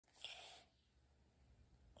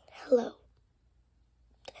Hello.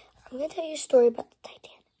 I'm going to tell you a story about the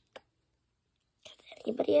Titanic. If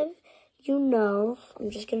anybody of you know, I'm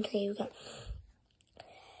just going to tell you guys.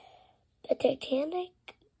 The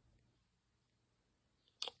Titanic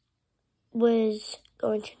was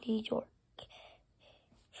going to New York.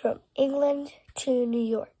 From England to New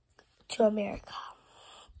York to America,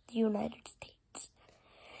 the United States.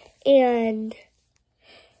 And,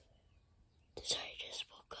 sorry, I just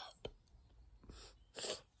woke up.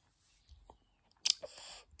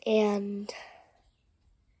 And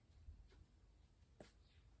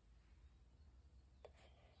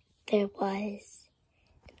there was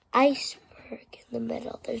an iceberg in the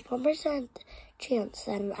middle. There's 1% chance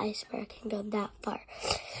that an iceberg can go that far.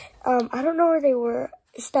 I don't know where they were.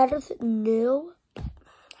 It started with new, I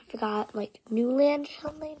forgot, like Newland or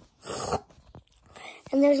something.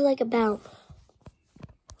 And there's like about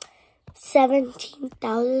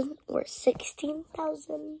 17,000 or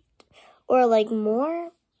 16,000 or like more.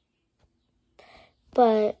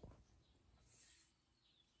 But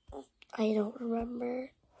I don't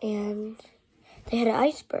remember. And they had an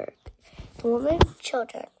iceberg. The women and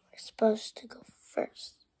children were supposed to go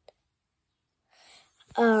first.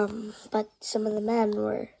 But some of the men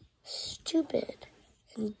were stupid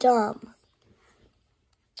and dumb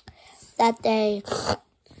that they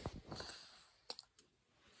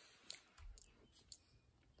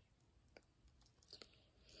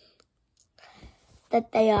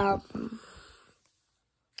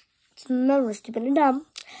some men were stupid and dumb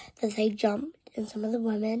that they jumped, and some of the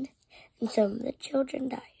women and some of the children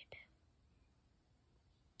died.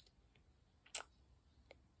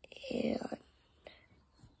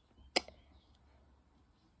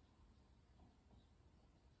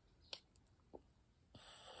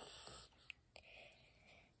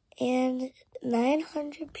 And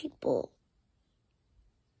 900 people,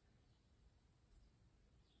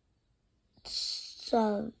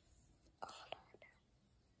 so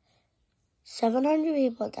 700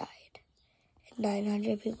 people died, and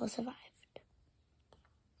 900 people survived.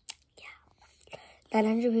 Yeah,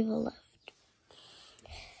 900 people lived.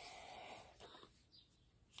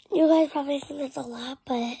 You guys probably think that's a lot,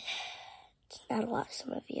 but it's not a lot,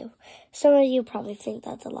 some of you. Some of you probably think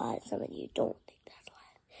that's a lot, some of you don't think that's a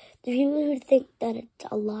lot. The people who think that it's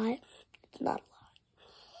a lot, it's not a lot.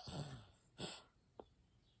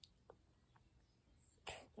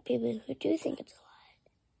 The people who do think it's a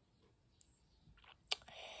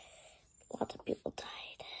lot, lots of people died.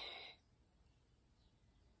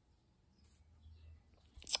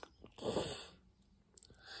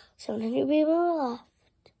 700 people were left.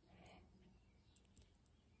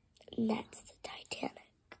 And that's the Titanic.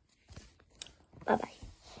 Bye-bye.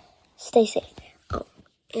 Stay safe. Oh,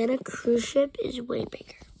 and a cruise ship is way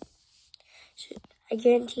bigger. So I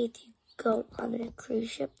guarantee if you go on a cruise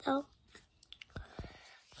ship, though,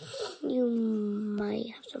 you might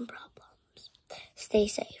have some problems. Stay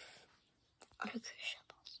safe on a cruise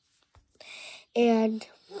ship. And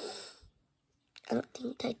I don't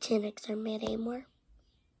think Titanics are made anymore.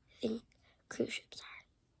 I think cruise ships are.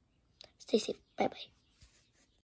 Stay safe. Bye-bye.